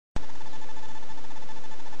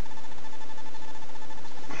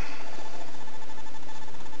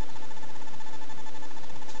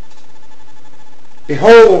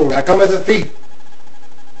Behold, I come as a thief.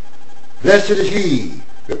 Blessed is he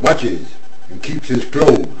that watches and keeps his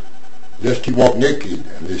clothes, lest he walk naked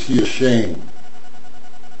and they see his shame.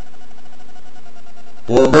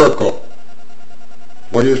 For a miracle,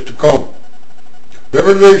 what is to come.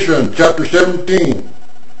 Revelation chapter 17.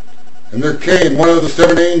 And there came one of the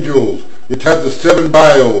 7 angels which had the 7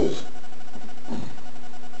 vials,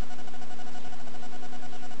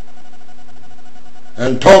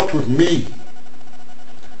 and talked with me,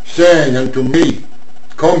 saying unto me,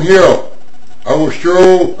 Come here, I will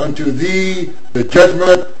show unto thee the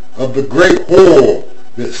judgment of the great whore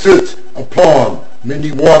that sits upon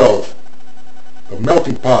many waters, the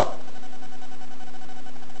melting pot,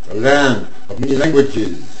 the land of many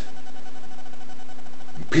languages,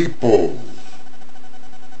 and peoples,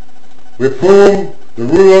 with whom the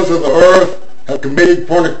rulers of the earth have committed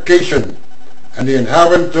fornication, and the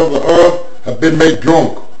inhabitants of the earth have been made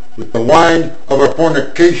drunk with the wine of her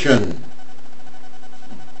fornication.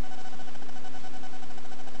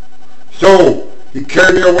 So he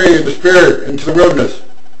carried me away in the spirit into the wilderness,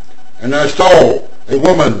 and I saw a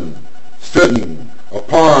woman sitting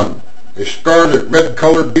upon a scarlet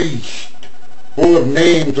red-colored beast, full of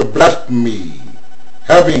names of blasphemy,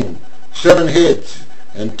 having 7 heads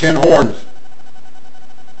and 10 horns.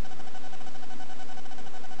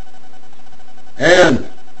 And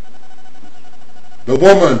the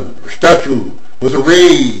woman, or statue, was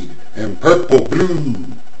arrayed in purple, blue,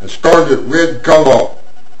 and scarlet red color,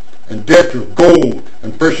 and decked with gold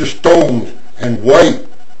and precious stones and white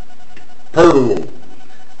pearls,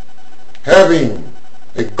 having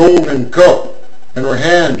a golden cup in her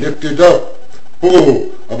hand lifted up,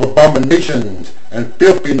 full of abominations and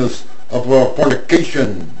filthiness of her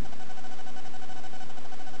fornication.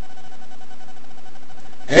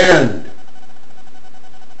 And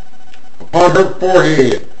upon her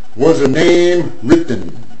forehead was a name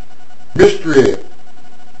written, Mystery,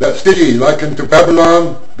 that city likened to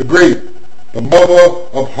Babylon the Great, the mother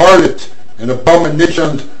of harlots and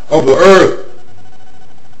abominations of the earth.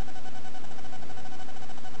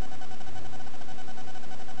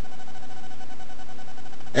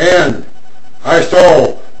 And I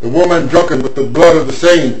saw the woman drunken with the blood of the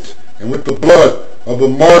saints and with the blood of the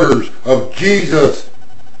martyrs of Jesus.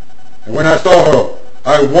 And when I saw her,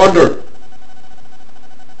 I wondered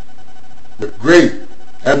with great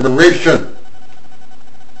admiration.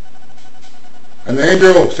 And the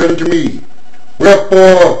angel said unto me,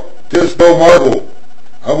 Wherefore didst thou marvel?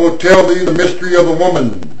 I will tell thee the mystery of the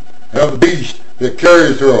woman and of the beast that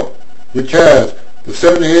carries her, which has the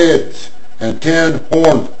 7 heads and 10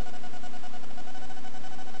 horns.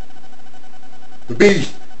 The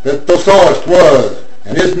beast that thou sawest was,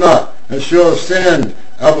 and is not, and shall ascend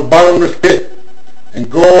out of the bottomless pit, and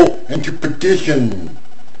go into perdition.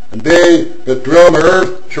 And they that dwell on the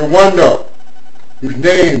earth shall wonder, whose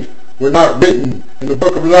names were not written in the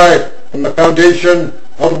book of life from the foundation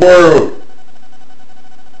of the world,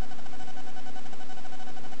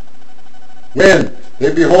 when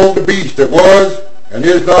they behold the beast that was, and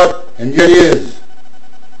is not, and yet is.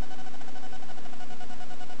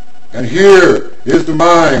 And here is the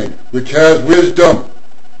mind which has wisdom.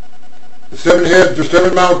 The 7 heads are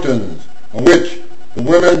 7 mountains, on which the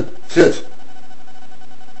woman sits.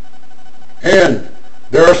 And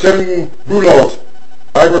there are 7 rulers.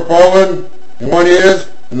 5 are fallen, and 1 is,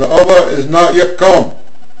 and the other is not yet come.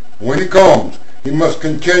 And when he comes, he must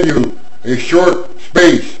continue a short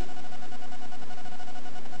space.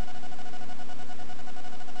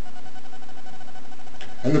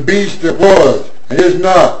 And the beast that was, and is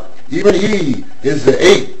not, even he is the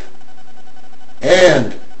 8th,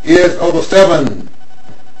 and is of the 7,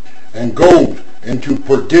 and goes into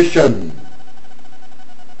perdition.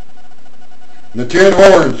 And the 10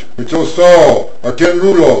 horns which thou saw are 10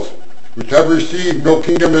 rulers, which have received no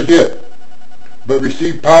kingdom as yet, but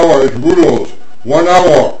receive power as rulers 1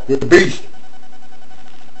 hour with the beast.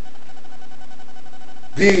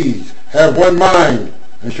 These have 1 mind,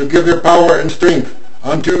 and shall give their power and strength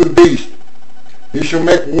unto the beast. He shall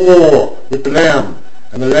make war with the Lamb,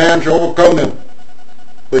 and the Lamb shall overcome them.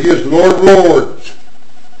 For he is Lord of lords,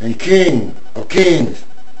 and King of kings.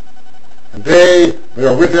 And they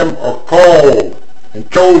that are with him are called, and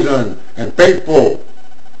chosen, and faithful.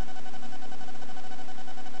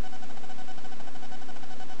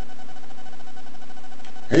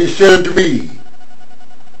 And he said unto me,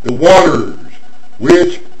 The waters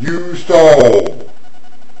which you saw,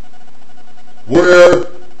 where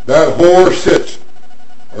that whore sits,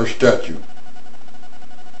 or statue,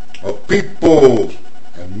 of peoples,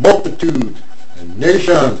 and multitudes, and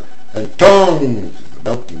nations, and tongues, the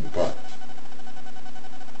melting pot.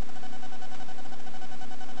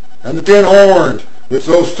 and the 10 horns which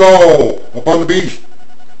those saw upon the beast.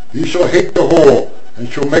 He shall hate the whore, and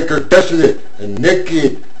shall make her desolate and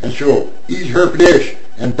naked, and shall eat her flesh,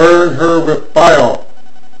 and burn her with fire.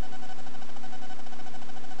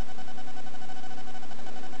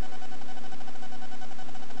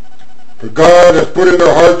 For God has put in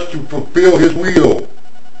their hearts to fulfill his will,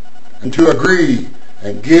 and to agree,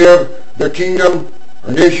 and give the kingdom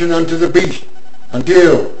or nation unto the beast,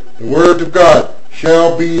 until the word of God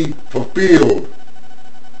shall be fulfilled.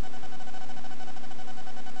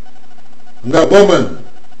 And that woman,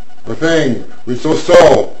 the thing which thou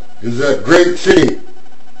saw, is that great city,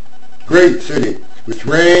 which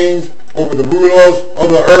reigns over the rulers of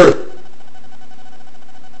the earth.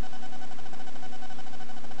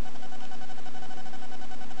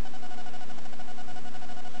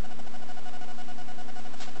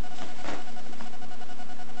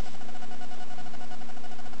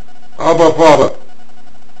 Abba, Father.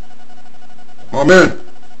 Amen.